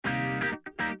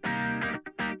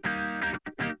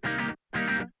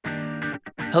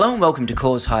Hello and welcome to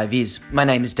Cause High Vis. My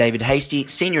name is David Hasty,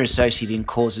 Senior Associate in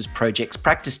Cause's Projects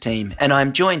Practice Team, and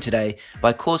I'm joined today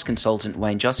by Cause Consultant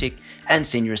Wayne Josic and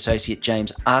Senior Associate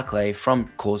James Arklay from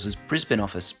Cause's Brisbane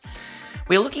office.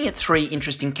 We're looking at three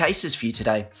interesting cases for you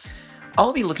today.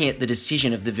 I'll be looking at the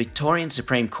decision of the Victorian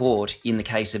Supreme Court in the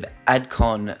case of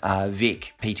Adcon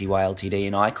Vic, Pty Ltd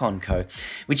and Icon Co,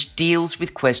 which deals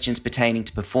with questions pertaining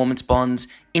to performance bonds,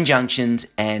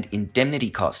 injunctions and indemnity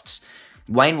costs.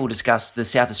 Wayne will discuss the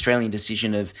South Australian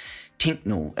decision of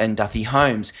Tinknell and Duthie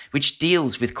Homes, which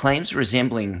deals with claims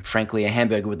resembling, frankly, a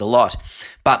hamburger with a lot,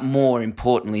 but more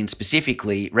importantly and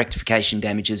specifically, rectification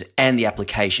damages and the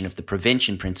application of the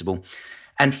prevention principle.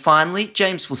 And finally,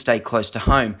 James will stay close to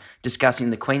home, discussing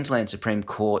the Queensland Supreme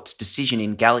Court's decision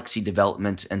in Galaxy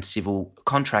Development and Civil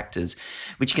Contractors,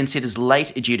 which considers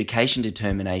late adjudication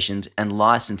determinations and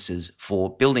licences for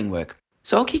building work.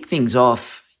 So I'll kick things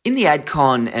off. In the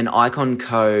Adcon and Icon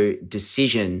Co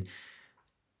decision,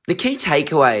 the key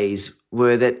takeaways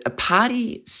were that a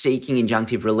party seeking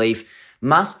injunctive relief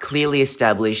must clearly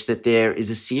establish that there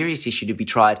is a serious issue to be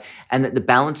tried and that the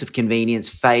balance of convenience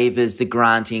favours the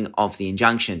granting of the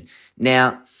injunction.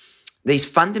 Now, these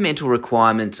fundamental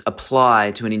requirements apply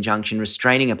to an injunction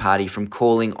restraining a party from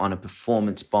calling on a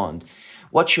performance bond.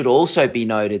 What should also be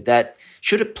noted that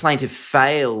should a plaintiff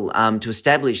fail to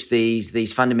establish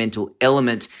these fundamental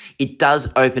elements, it does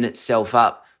open itself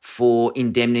up for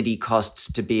indemnity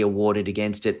costs to be awarded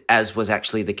against it, as was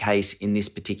actually the case in this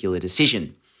particular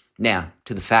decision. Now,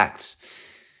 to the facts.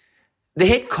 The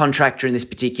head contractor in this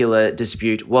particular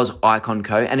dispute was Icon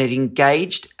Co, and it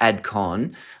engaged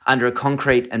Adcon under a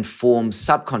concrete and form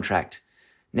subcontract.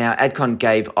 Now, Adcon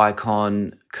gave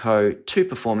Icon Co 2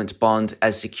 performance bonds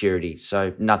as security,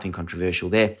 so nothing controversial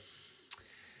there.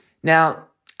 Now,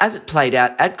 as it played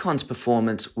out, Adcon's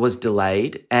performance was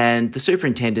delayed and the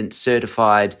superintendent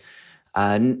certified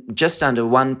just under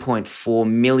 1.4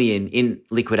 million in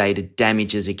liquidated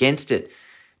damages against it.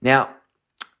 Now,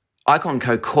 Icon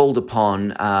Co called upon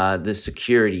the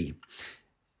security.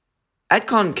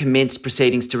 Adcon commenced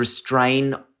proceedings to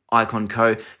restrain Icon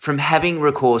Co from having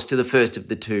recourse to the first of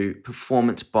the 2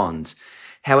 performance bonds.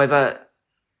 However,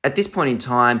 at this point in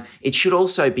time, it should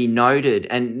also be noted,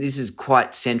 and this is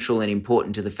quite central and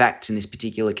important to the facts in this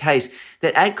particular case,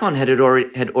 that Adcon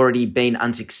had already been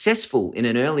unsuccessful in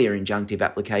an earlier injunctive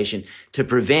application to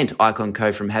prevent Icon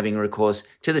Co from having recourse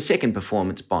to the second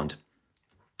performance bond.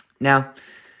 Now,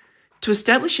 to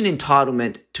establish an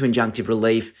entitlement to injunctive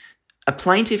relief, a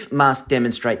plaintiff must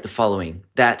demonstrate the following: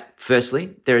 that,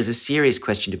 firstly, there is a serious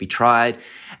question to be tried,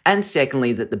 and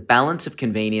secondly, that the balance of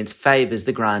convenience favours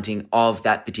the granting of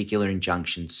that particular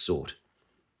injunction sought.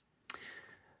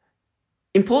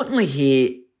 Importantly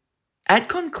here,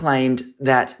 Adcon claimed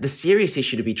that the serious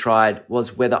issue to be tried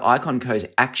was whether Icon Co's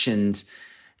actions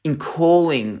in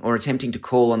calling or attempting to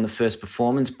call on the first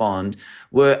performance bond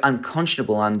were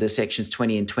unconscionable under sections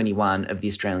 20 and 21 of the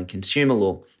Australian Consumer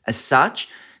Law. As such,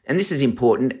 and this is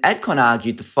important, Adcon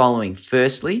argued the following.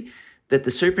 Firstly, that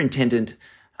the superintendent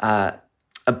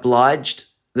obliged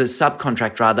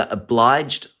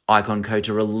Icon Co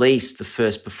to release the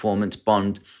first performance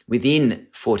bond within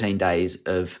 14 days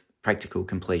of practical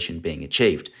completion being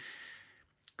achieved.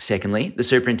 Secondly, the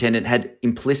superintendent had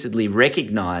implicitly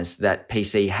recognised that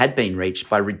PC had been reached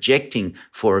by rejecting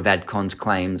 4 of Adcon's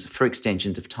claims for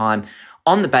extensions of time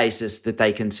on the basis that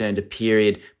they concerned a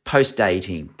period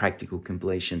post-dating practical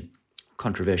completion.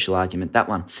 Controversial argument, that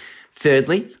one.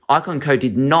 Thirdly, Icon Co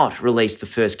did not release the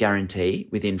first guarantee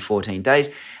within 14 days,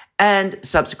 and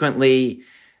subsequently,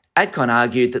 Adcon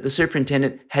argued that the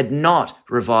superintendent had not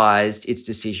revised its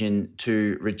decision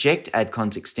to reject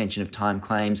Adcon's extension of time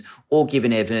claims or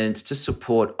given evidence to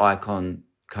support Icon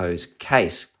Co's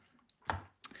case.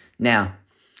 Now,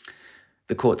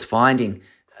 the court's finding.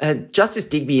 Justice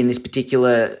Digby in this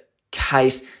particular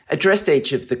case addressed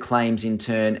each of the claims in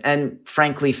turn and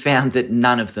frankly found that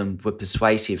none of them were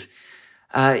persuasive.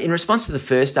 In response to the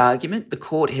first argument, the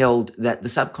court held that the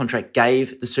subcontract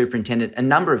gave the superintendent a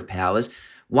number of powers,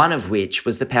 one of which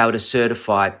was the power to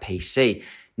certify PC.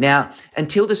 Now,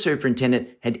 until the superintendent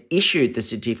had issued the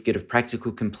certificate of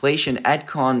practical completion,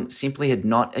 Adcon simply had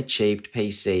not achieved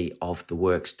PC of the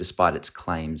works despite its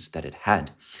claims that it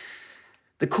had.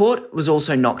 The court was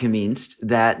also not convinced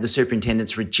that the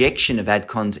superintendent's rejection of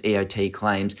Adcon's EOT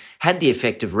claims had the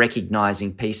effect of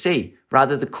recognising PC.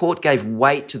 Rather, the court gave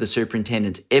weight to the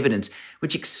superintendent's evidence,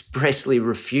 which expressly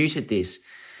refuted this.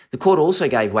 The court also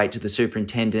gave weight to the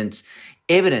superintendent's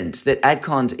evidence that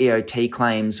Adcon's EOT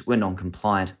claims were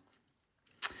non-compliant.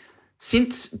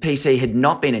 Since PC had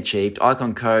not been achieved,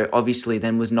 Icon Co obviously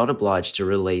then was not obliged to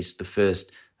release the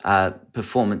first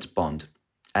performance bond.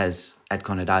 as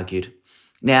Adcon had argued.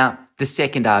 Now, the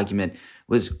second argument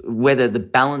was whether the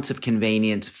balance of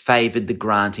convenience favoured the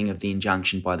granting of the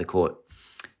injunction by the court.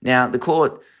 Now, the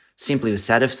court simply was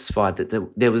satisfied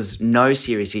that there was no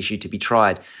serious issue to be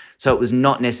tried, so it was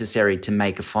not necessary to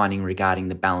make a finding regarding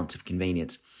the balance of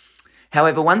convenience.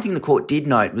 However, one thing the court did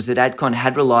note was that Adcon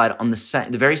had relied on the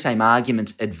very same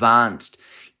arguments advanced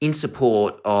in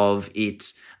support of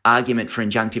its argument for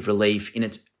injunctive relief in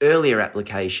its earlier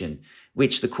application,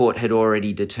 which the court had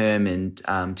already determined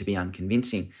to be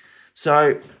unconvincing.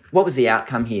 So what was the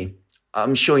outcome here?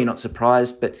 I'm sure you're not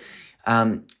surprised, but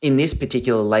in this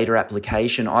particular later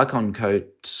application, IconCo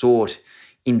sought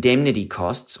indemnity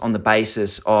costs on the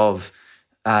basis of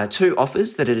two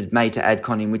offers that it had made to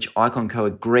Adcon, in which IconCo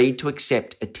agreed to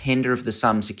accept a tender of the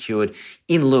sum secured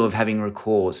in lieu of having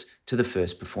recourse to the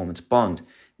first performance bond.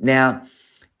 Now,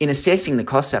 in assessing the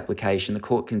costs application, the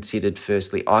court considered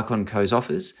firstly IconCo's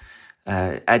offers,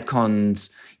 Adcon's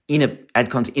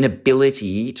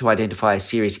inability to identify a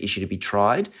serious issue to be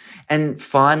tried, and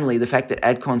finally the fact that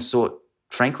Adcon sought,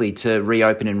 frankly, to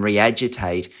reopen and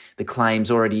re-agitate the claims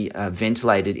already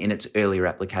ventilated in its earlier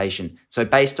application. So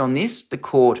based on this, the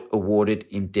court awarded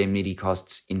indemnity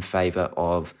costs in favour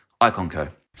of IconCo.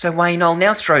 So Wayne, I'll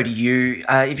now throw to you.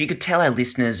 If you could tell our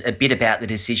listeners a bit about the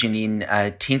decision in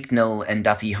Tinknell and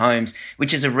Duthie Homes,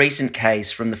 which is a recent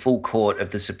case from the full court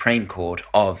of the Supreme Court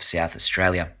of South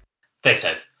Australia. Thanks,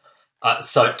 Dave.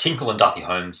 So Tinknell and Duthie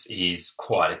Homes is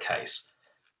quite a case.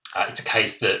 It's a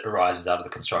case that arises out of the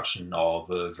construction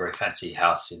of a very fancy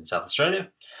house in South Australia.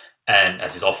 And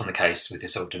as is often the case with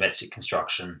this sort of domestic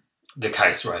construction, the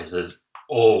case raises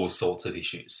all sorts of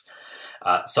issues.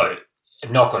 So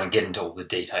I'm not going to get into all the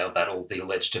detail about all the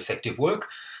alleged defective work,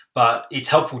 but it's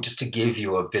helpful just to give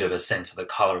you a bit of a sense of the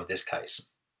colour of this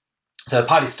case. So the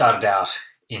parties started out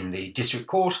in the district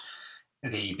court.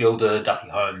 The builder, Duthie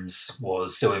Homes,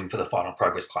 was suing for the final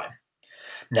progress claim.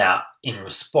 Now, in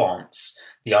response,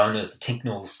 the owners, the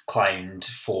Tinknells, claimed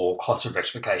for cost of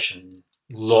rectification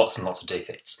lots and lots of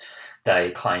defects.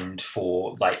 They claimed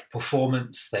for late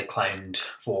performance, they claimed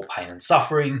for pain and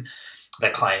suffering, they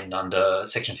claimed under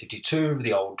Section 52 of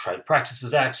the old Trade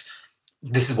Practices Act.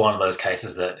 This is one of those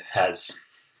cases that has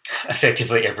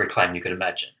effectively every claim you could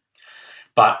imagine.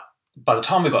 But by the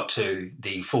time we got to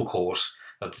the full court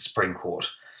of the Supreme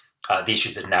Court, the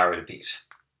issues had narrowed a bit.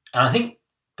 And I think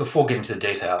before getting to the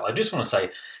detail, I just want to say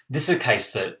this is a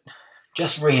case that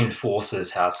just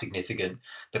reinforces how significant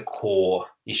the core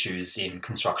issues in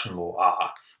construction law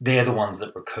are. They're the ones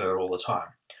that recur all the time.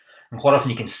 And quite often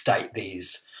you can state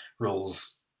these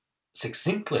rules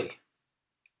succinctly,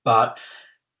 but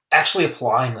actually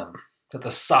applying them, that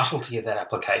the subtlety of that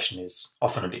application is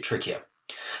often a bit trickier.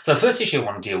 So the first issue I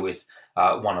want to deal with,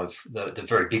 one of the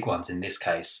very big ones in this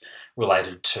case,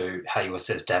 related to how you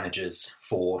assess damages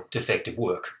for defective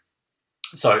work.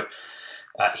 So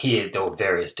here there were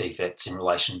various defects in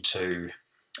relation to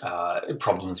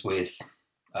problems with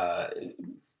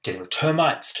dealing with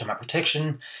termites, termite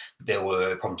protection. There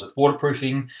were problems with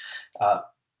waterproofing.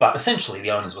 But essentially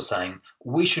the owners were saying,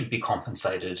 we should be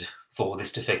compensated for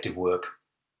this defective work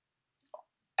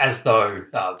as though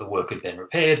the work had been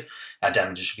repaired. Our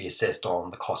damages should be assessed on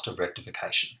the cost of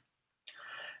rectification.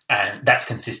 And that's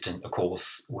consistent, of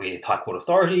course, with High Court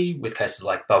authority, with cases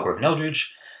like Belgrove and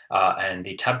Eldridge, and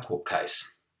the Tabcorp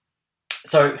case.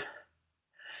 So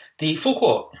the full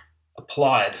court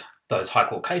applied those High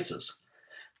Court cases.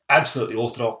 Absolutely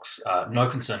orthodox, no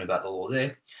concern about the law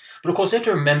there. But of course, you have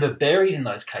to remember, buried in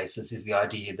those cases is the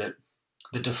idea that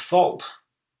the default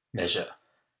measure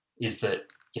is that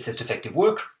if there's defective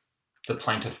work, the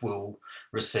plaintiff will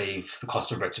receive the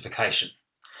cost of rectification.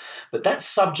 But that's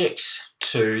subject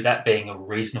to that being a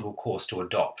reasonable course to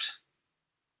adopt.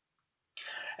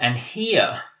 And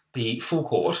here, the full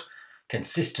court,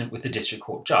 consistent with the district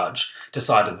court judge,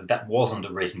 decided that that wasn't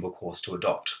a reasonable course to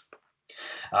adopt.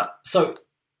 So,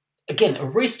 again, a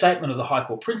restatement of the High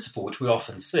Court principle, which we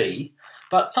often see,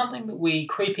 but something that we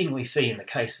creepingly see in the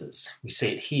cases. We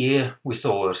see it here, we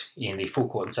saw it in the full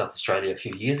court in South Australia a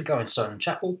few years ago in Stone and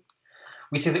Chapel.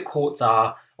 We see that courts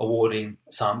are awarding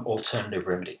some alternative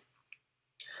remedy.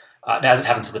 Now, as it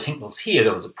happens with the Tinknells here,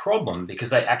 there was a problem because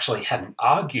they actually hadn't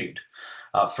argued,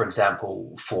 for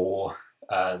example, for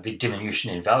the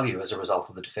diminution in value as a result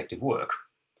of the defective work.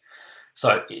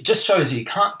 So it just shows you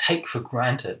can't take for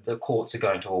granted that courts are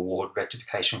going to award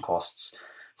rectification costs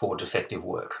for defective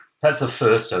work. That's the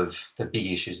first of the big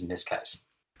issues in this case.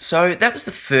 So that was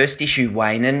the first issue,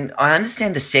 Wayne, and I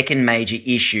understand the second major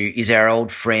issue is our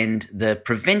old friend, the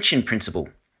prevention principle.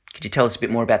 Could you tell us a bit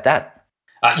more about that?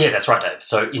 Yeah, that's right, Dave.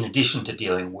 So in addition to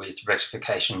dealing with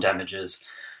rectification damages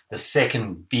The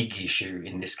second big issue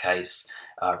in this case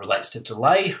relates to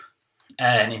delay,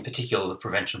 and in particular the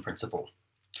prevention principle.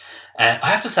 And I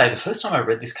have to say, the first time I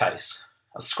read this case,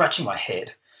 I was scratching my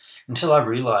head until I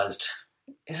realised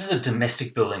this is a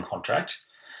domestic building contract,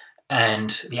 and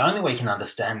the only way you can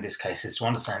understand this case is to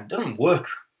understand it doesn't work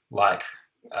like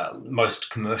most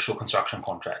commercial construction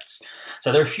contracts.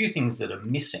 So there are a few things that are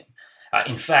missing.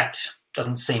 In fact, it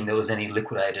doesn't seem there was any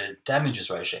liquidated damages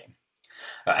regime.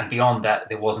 And beyond that,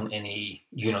 there wasn't any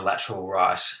unilateral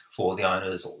right for the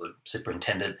owners or the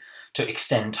superintendent to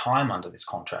extend time under this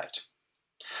contract.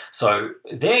 So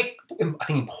there are, I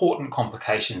think, important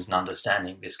complications in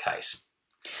understanding this case.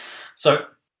 So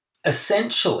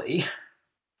essentially,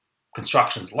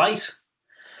 construction's late.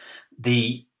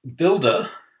 The builder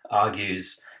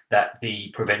argues that the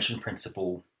prevention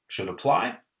principle should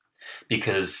apply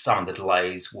because some of the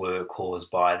delays were caused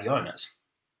by the owners.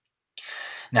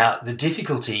 Now, the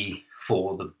difficulty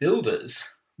for the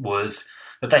builders was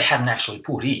that they hadn't actually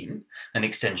put in an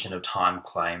extension of time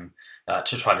claim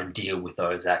to try to deal with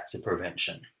those acts of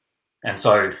prevention. And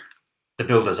so the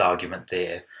builder's argument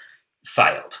there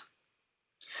failed.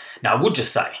 Now, I would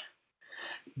just say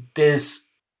there's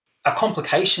a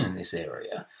complication in this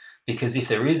area because if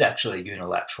there is actually a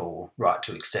unilateral right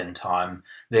to extend time,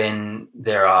 then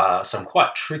there are some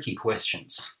quite tricky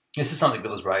questions. This is something that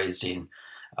was raised in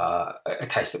a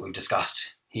case that we've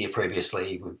discussed here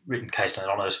previously. We've written case note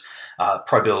on it,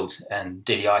 ProBuild and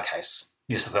DDI case,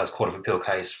 New South Wales Court of Appeal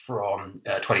case from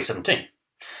 2017.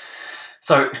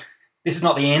 So this is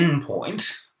not the end point,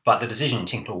 but the decision in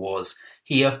Tinkler was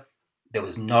here there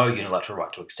was no unilateral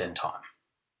right to extend time.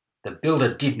 The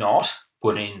builder did not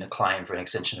put in a claim for an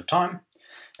extension of time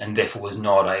and therefore was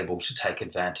not able to take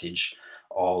advantage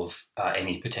of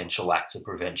any potential acts of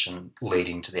prevention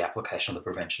leading to the application of the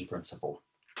prevention principle.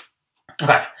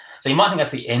 Okay, so you might think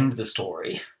that's the end of the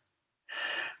story,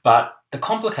 but the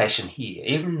complication here,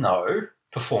 even though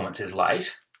performance is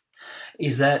late,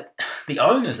 is that the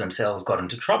owners themselves got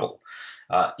into trouble.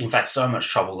 In fact, so much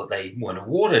trouble that they weren't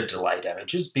awarded delay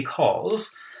damages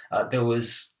because there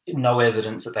was no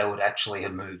evidence that they would actually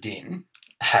have moved in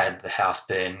had the house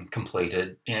been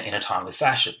completed in a timely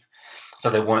fashion. So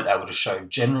they weren't able to show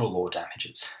general law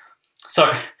damages. So,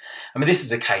 I mean, this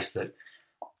is a case that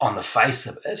on the face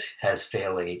of it has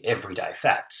fairly everyday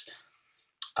facts.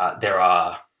 There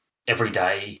are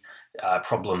everyday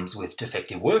problems with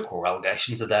defective work or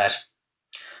allegations of that.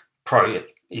 Pro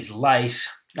is late,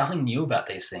 nothing new about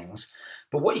these things.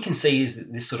 But what you can see is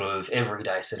that this sort of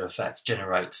everyday set of facts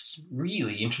generates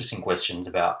really interesting questions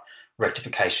about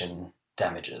rectification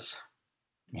damages.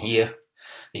 Here,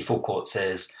 the full court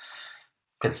says,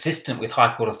 consistent with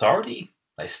High Court authority,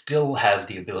 they still have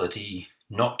the ability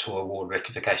not to award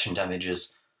rectification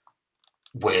damages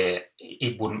where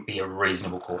it wouldn't be a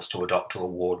reasonable course to adopt to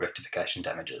award rectification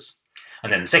damages.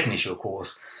 And then the second issue, of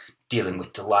course, dealing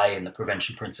with delay and the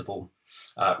prevention principle,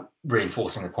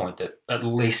 reinforcing the point that at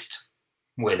least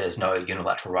where there's no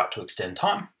unilateral right to extend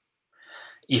time,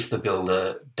 if the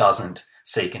builder doesn't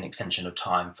seek an extension of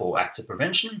time for acts of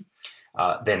prevention,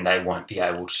 then they won't be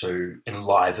able to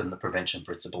enliven the prevention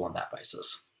principle on that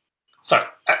basis. So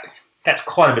that's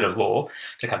quite a bit of law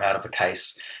to come out of a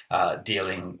case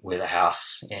dealing with a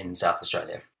house in South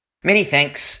Australia. Many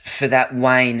thanks for that,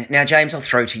 Wayne. Now, James, I'll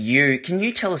throw to you. Can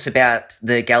you tell us about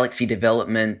the Galaxy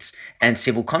Development and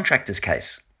Civil Contractors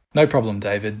case? No problem,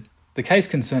 David. The case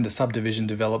concerned a subdivision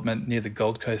development near the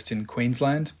Gold Coast in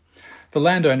Queensland. The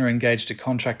landowner engaged a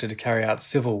contractor to carry out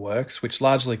civil works, which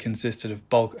largely consisted of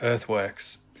bulk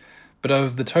earthworks. But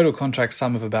of the total contract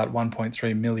sum of about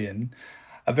 $1.3 million,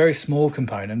 a very small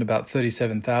component, about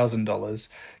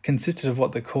 $37,000, consisted of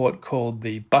what the court called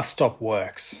the bus stop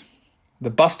works. The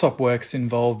bus stop works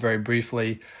involved, very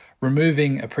briefly,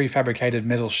 removing a prefabricated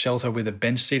metal shelter with a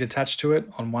bench seat attached to it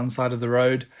on one side of the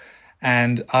road,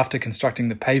 and after constructing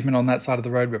the pavement on that side of the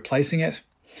road, replacing it,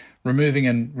 removing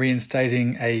and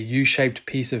reinstating a U-shaped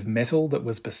piece of metal that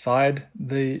was beside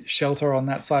the shelter on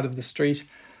that side of the street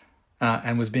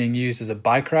and was being used as a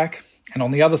bike rack, and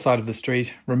on the other side of the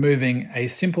street, removing a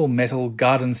simple metal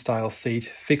garden-style seat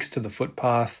fixed to the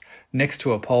footpath next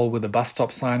to a pole with a bus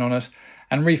stop sign on it,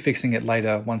 and refixing it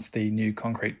later once the new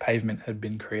concrete pavement had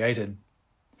been created.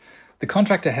 The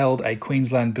contractor held a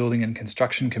Queensland Building and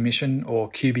Construction Commission,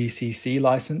 or QBCC,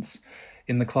 licence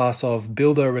in the class of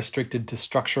Builder Restricted to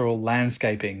Structural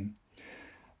Landscaping.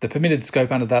 The permitted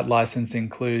scope under that licence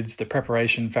includes the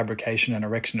preparation, fabrication and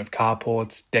erection of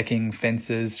carports, decking,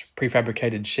 fences,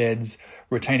 prefabricated sheds,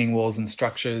 retaining walls and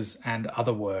structures, and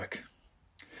other work.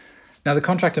 Now, the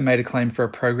contractor made a claim for a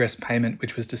progress payment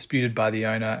which was disputed by the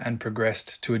owner and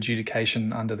progressed to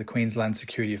adjudication under the Queensland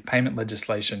Security of Payment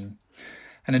legislation.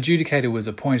 An adjudicator was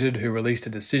appointed who released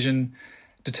a decision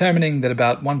determining that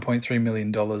about $1.3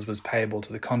 million was payable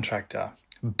to the contractor.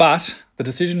 But the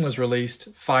decision was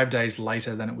released 5 days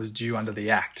later than it was due under the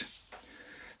Act.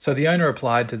 So the owner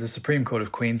applied to the Supreme Court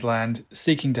of Queensland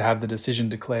seeking to have the decision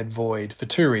declared void for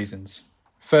two reasons.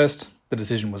 First, the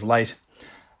decision was late,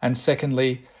 and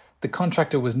secondly, the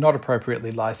contractor was not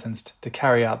appropriately licensed to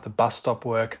carry out the bus stop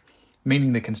work,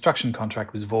 meaning the construction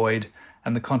contract was void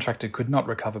and the contractor could not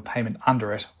recover payment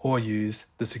under it or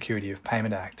use the Security of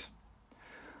Payment Act.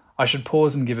 I should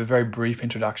pause and give a very brief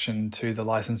introduction to the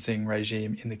licensing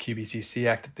regime in the QBCC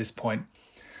Act at this point.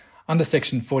 Under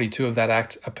Section 42 of that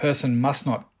Act, a person must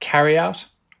not carry out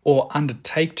or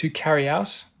undertake to carry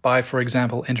out by, for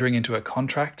example, entering into a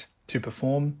contract to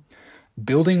perform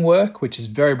building work, which is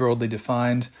very broadly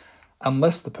defined,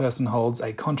 unless the person holds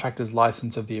a contractor's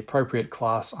license of the appropriate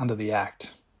class under the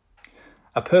Act.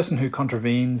 A person who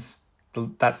contravenes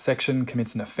that section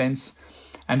commits an offence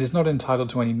and is not entitled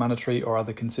to any monetary or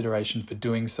other consideration for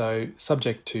doing so,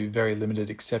 subject to very limited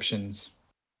exceptions.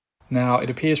 Now, it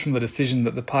appears from the decision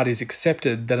that the parties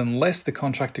accepted that unless the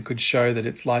contractor could show that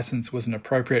its licence was an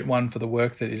appropriate one for the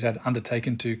work that it had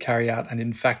undertaken to carry out and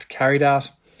in fact carried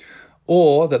out,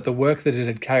 or that the work that it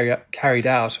had carried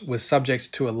out was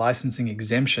subject to a licensing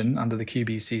exemption under the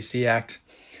QBCC Act,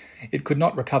 it could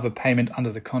not recover payment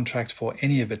under the contract for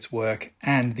any of its work,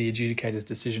 and the adjudicator's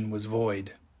decision was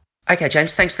void. Okay,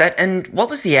 James, thanks for that. And what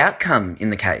was the outcome in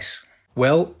the case?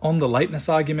 Well, on the lateness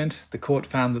argument, the court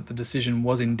found that the decision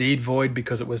was indeed void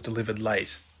because it was delivered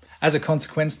late. As a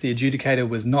consequence, the adjudicator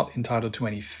was not entitled to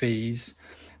any fees.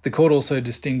 The court also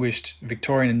distinguished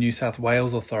Victorian and New South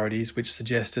Wales authorities, which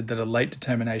suggested that a late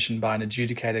determination by an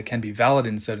adjudicator can be valid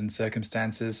in certain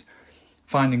circumstances,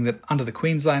 finding that under the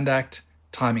Queensland Act,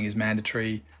 timing is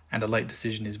mandatory and a late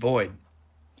decision is void.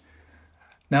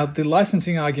 Now, the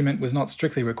licensing argument was not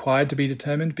strictly required to be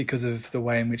determined because of the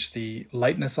way in which the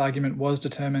lateness argument was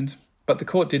determined, but the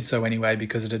court did so anyway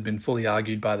because it had been fully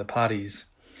argued by the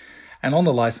parties. And on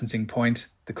the licensing point,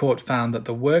 the court found that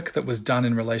the work that was done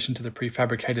in relation to the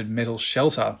prefabricated metal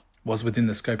shelter was within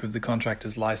the scope of the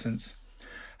contractor's licence.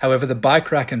 However, the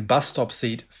bike rack and bus stop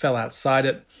seat fell outside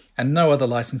it, and no other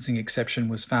licensing exception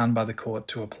was found by the court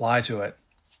to apply to it.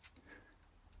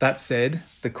 That said,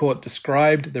 the court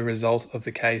described the result of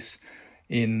the case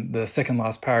in the second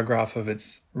last paragraph of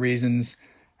its reasons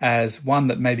as one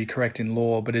that may be correct in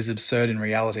law but is absurd in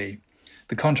reality.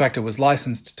 The contractor was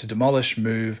licensed to demolish,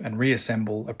 move and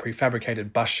reassemble a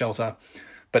prefabricated bus shelter,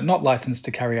 but not licensed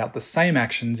to carry out the same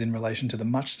actions in relation to the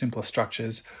much simpler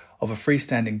structures of a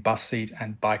freestanding bus seat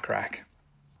and bike rack.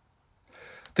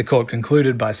 The court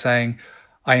concluded by saying,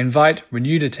 I invite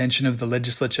renewed attention of the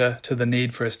legislature to the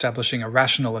need for establishing a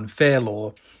rational and fair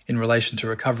law in relation to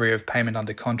recovery of payment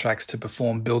under contracts to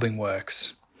perform building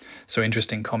works. So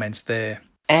interesting comments there.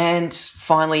 And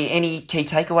finally, any key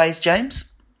takeaways, James?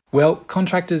 Well,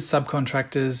 contractors,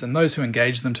 subcontractors, and those who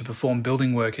engage them to perform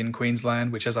building work in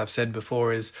Queensland, which as I've said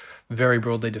before is very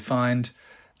broadly defined,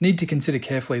 need to consider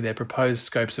carefully their proposed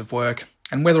scopes of work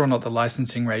and whether or not the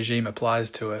licensing regime applies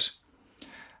to it.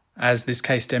 As this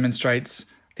case demonstrates,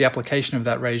 the application of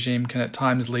that regime can at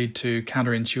times lead to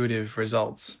counterintuitive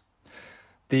results.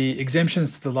 The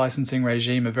exemptions to the licensing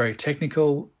regime are very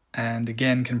technical and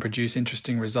again can produce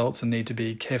interesting results and need to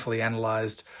be carefully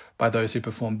analysed by those who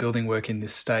perform building work in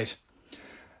this state.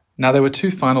 Now, there were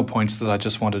two final points that I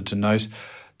just wanted to note.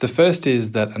 The first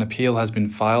is that an appeal has been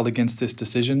filed against this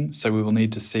decision, so we will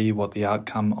need to see what the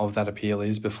outcome of that appeal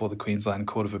is before the Queensland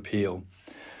Court of Appeal.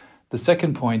 The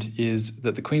second point is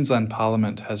that the Queensland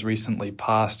Parliament has recently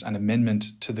passed an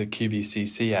amendment to the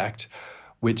QBCC Act,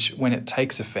 which, when it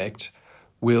takes effect,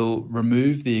 will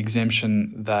remove the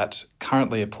exemption that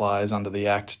currently applies under the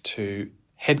Act to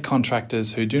head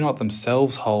contractors who do not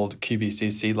themselves hold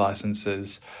QBCC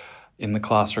licences in the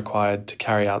class required to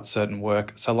carry out certain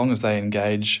work, so long as they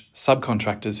engage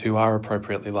subcontractors who are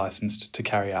appropriately licensed to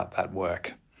carry out that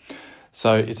work.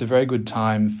 So it's a very good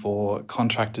time for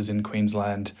contractors in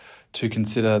Queensland to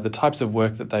consider the types of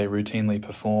work that they routinely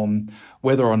perform,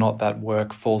 whether or not that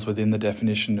work falls within the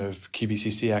definition of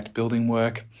QBCC Act building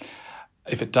work.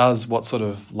 If it does, what sort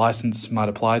of licence might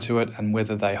apply to it and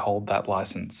whether they hold that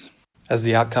licence. As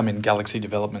the outcome in Galaxy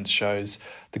Developments shows,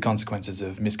 the consequences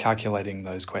of miscalculating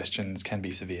those questions can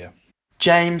be severe.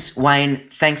 James, Wayne,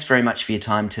 thanks very much for your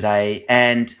time today.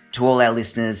 And to all our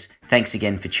listeners, thanks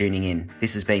again for tuning in.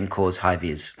 This has been Cause High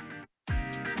Vis.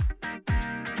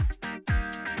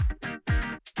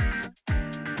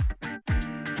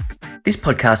 This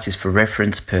podcast is for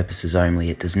reference purposes only.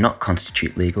 It does not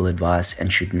constitute legal advice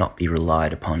and should not be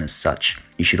relied upon as such.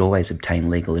 You should always obtain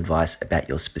legal advice about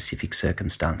your specific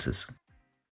circumstances.